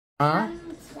Huh?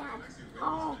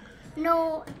 Oh,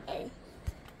 no.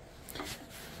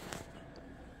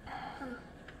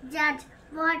 Just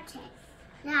watch it.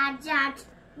 Just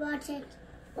watch it.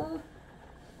 Oh,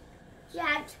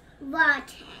 just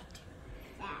watch it.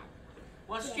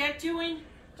 What's Jack doing?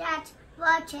 Just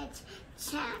watch it.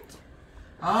 Chat.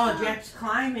 Oh, Jack's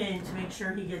climbing to make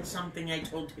sure he gets something I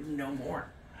told him no more.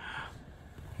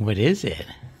 What is it?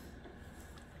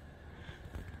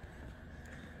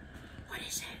 What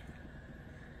is it?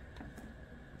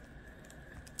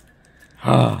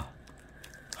 Oh.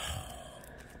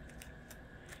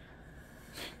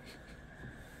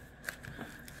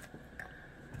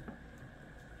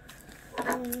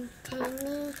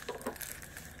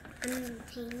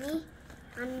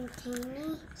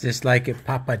 Tiny. Is this like at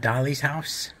Papa Dolly's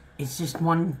house? It's just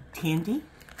one candy?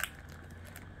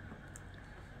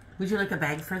 Would you like a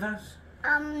bag for those?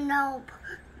 No.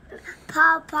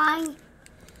 Popeye.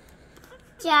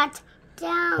 Just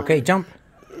down. Okay, jump.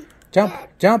 Jump,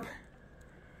 jump.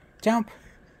 Jump.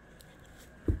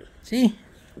 See?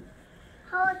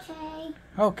 Okay.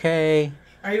 Okay.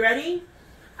 Are you ready?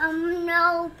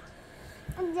 No.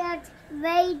 Just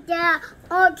wait there.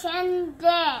 Open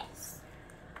this.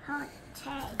 Okay.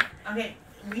 Okay,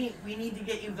 we need to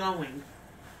get you going.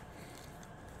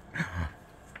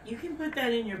 You can put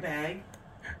that in your bag.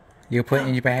 You put it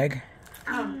in your bag?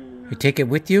 Come. You take it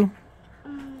with you?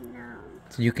 No.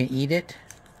 So you can eat it?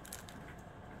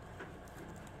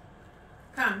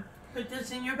 Come, put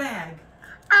this in your bag.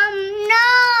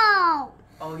 No.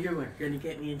 Oh, you're gonna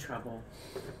get me in trouble.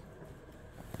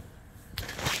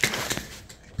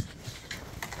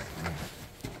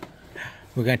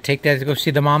 We're gonna take that to go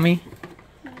see the mommy?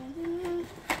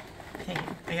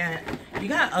 Hey, you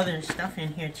got other stuff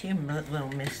in here too, little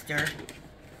mister.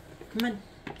 Come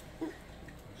on.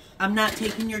 I'm not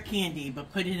taking your candy,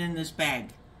 but put it in this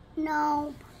bag.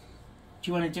 No. Do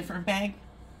you want a different bag?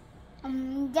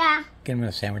 Yeah. Get him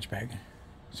a sandwich bag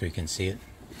so you can see it.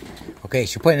 Okay,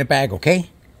 so put it in the bag, okay?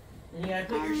 And you gotta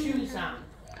put your shoes on.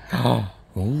 Oh,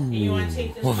 ooh. And you wanna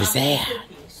take this What was off that? the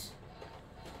cookies.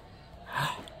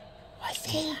 What's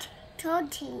Kate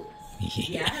Tootie.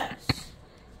 Yes.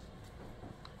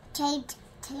 Kate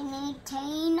Teeny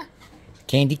Teen.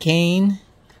 Candy cane.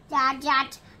 That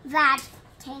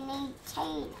Teeny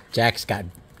Teen. Jack's got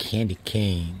candy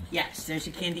cane. Yes, there's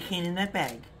a candy cane in that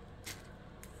bag.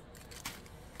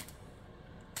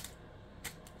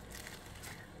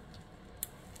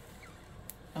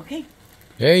 Okay.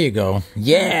 There you go.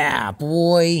 Yeah,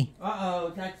 boy.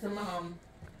 Uh-oh, that's the mom.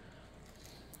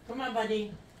 Come on,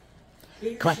 buddy.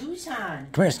 Get your Come on. shoes on. Come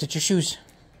here, let's get your shoes.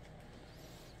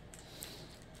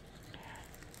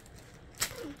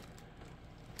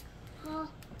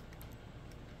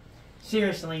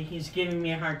 Seriously, he's giving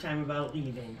me a hard time about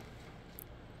leaving.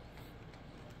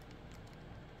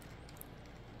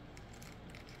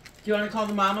 Do you want to call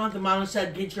the mama? The mama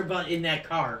said get your butt in that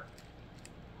car.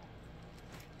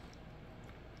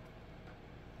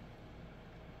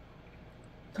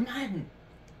 Come on.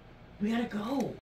 We gotta go.